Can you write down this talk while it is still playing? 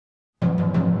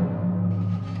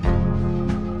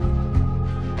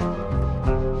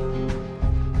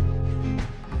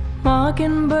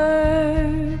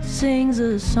mockingbird sings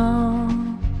a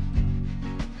song.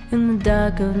 In the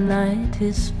dark of night,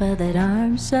 his feathered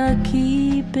arms are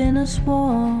keeping us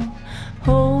warm,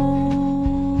 holding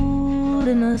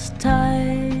us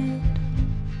tight.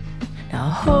 Now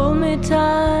hold me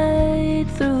tight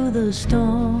through the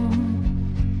storm.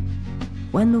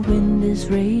 When the wind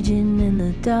is raging in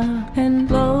the dark and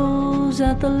blows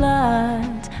out the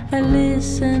lights, I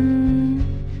listen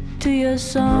to your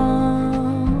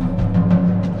song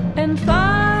and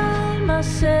find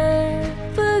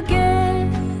myself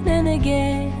again and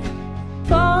again,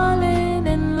 falling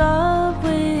in love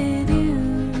with you.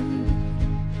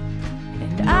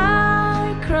 And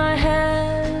I cry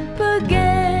help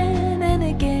again and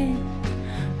again,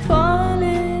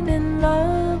 falling in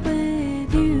love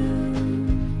with you.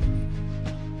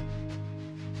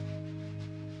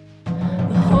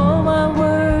 The whole wide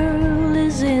world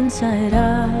is inside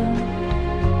out.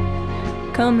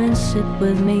 Come and sit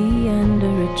with me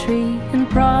under a tree and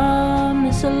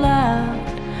promise aloud,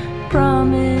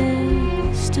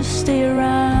 promise to stay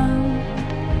around.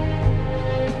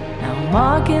 Now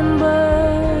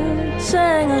mockingbird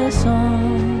sang a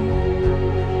song.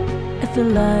 At the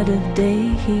light of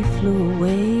day he flew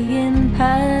away, in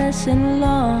passing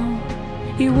along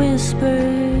he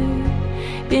whispered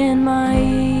in my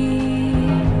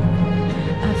ear.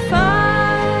 I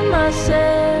find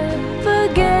myself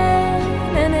again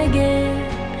and again,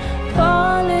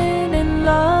 falling in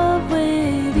love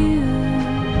with you.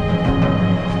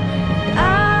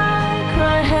 I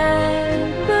cry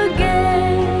help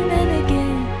again and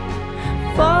again,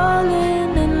 falling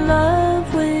in love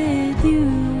with you.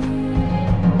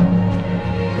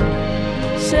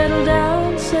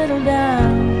 Settle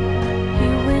down, he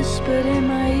whispered in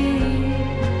my ear.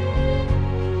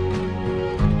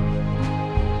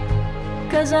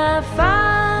 'Cause I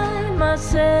find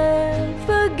myself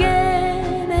again